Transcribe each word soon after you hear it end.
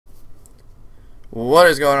What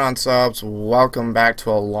is going on, subs? Welcome back to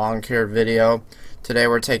a lawn care video. Today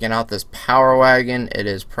we're taking out this power wagon. It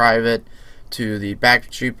is private to the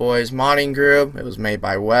Backstreet Boys modding group. It was made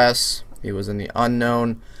by Wes. He was in the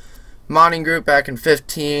unknown modding group back in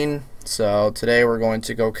 15. So today we're going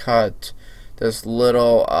to go cut this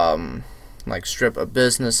little like strip of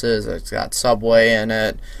businesses. It's got Subway in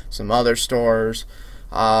it, some other stores.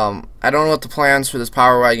 I don't know what the plans for this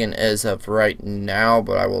power wagon is of right now,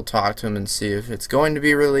 but I will talk to him and see if it's going to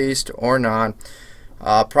be released or not.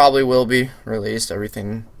 Probably will be released.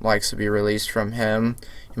 Everything likes to be released from him.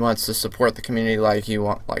 He wants to support the community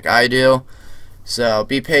like I do. So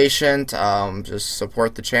be patient. Just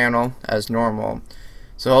support the channel as normal.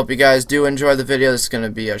 So I hope you guys do enjoy the video. This is going to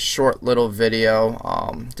be a short little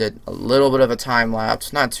video. Did a little bit of a time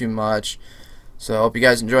lapse, not too much. So I hope you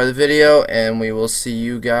guys enjoy the video, and we will see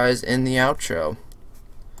you guys in the outro.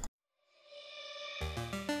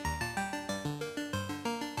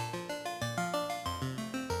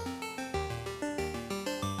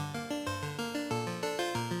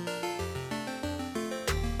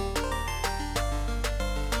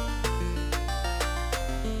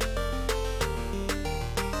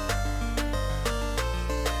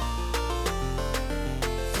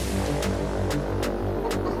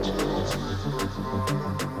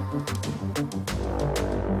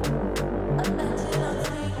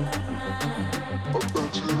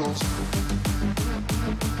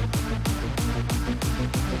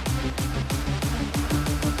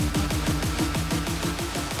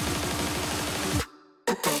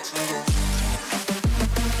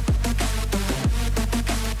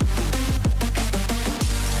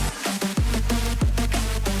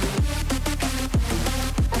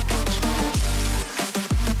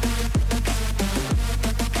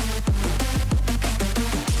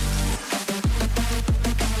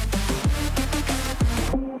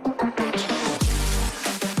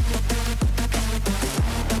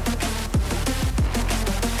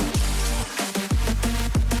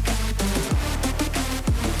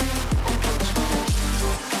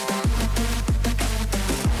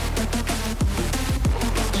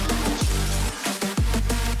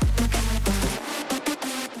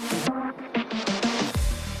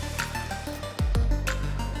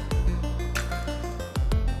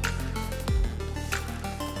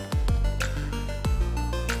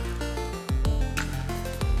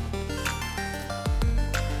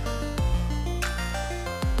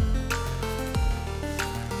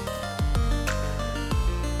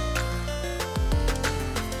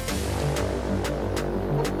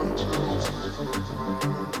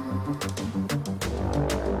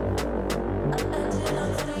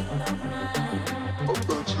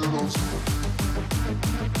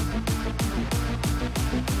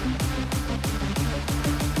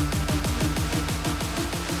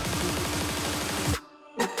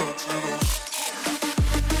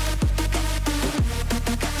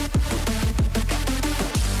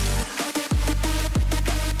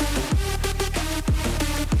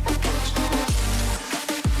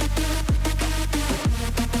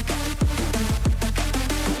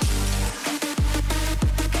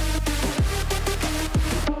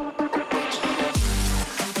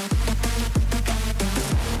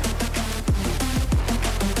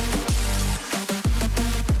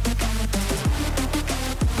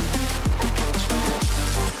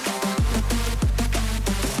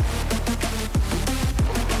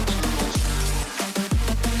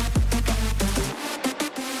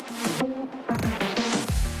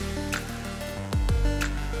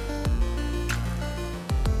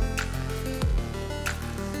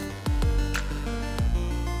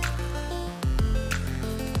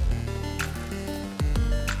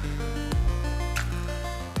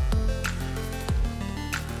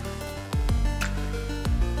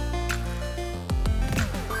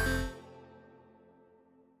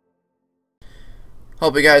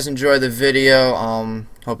 Hope you guys enjoy the video.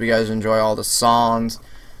 Hope you guys enjoy all the songs.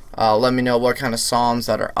 Let me know what kind of songs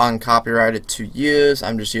that are uncopyrighted to use.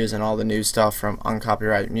 I'm just using all the new stuff from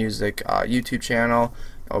Uncopyrighted Music YouTube channel.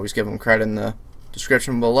 Always give them credit in the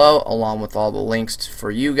description below, along with all the links for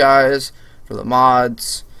you guys, for the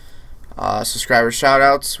mods, subscriber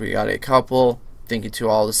shoutouts. We got a couple. Thank you to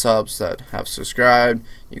all the subs that have subscribed.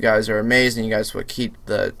 You guys are amazing. You guys will keep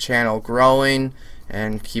the channel growing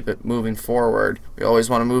and keep it moving forward. We always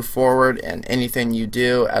want to move forward, and anything you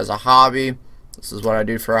do as a hobby, this is what I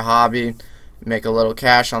do for a hobby, make a little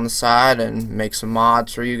cash on the side and make some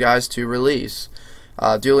mods for you guys to release.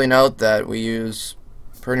 Duly note that we use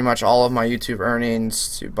pretty much all of my YouTube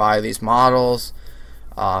earnings to buy these models.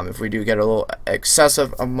 If we do get a little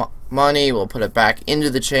excessive money, we'll put it back into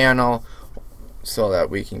the channel, so that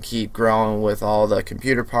we can keep growing with all the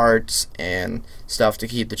computer parts and stuff to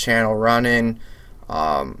keep the channel running.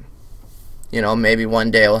 You know, maybe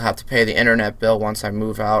one day I'll have to pay the internet bill once I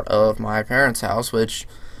move out of my parents' house, which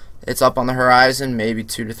it's up on the horizon, maybe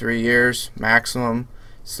 2 to 3 years maximum.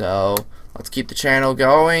 So let's keep the channel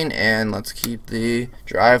going and let's keep the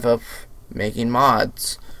drive up making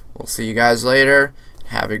mods. We'll see you guys later.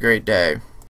 Have a great day.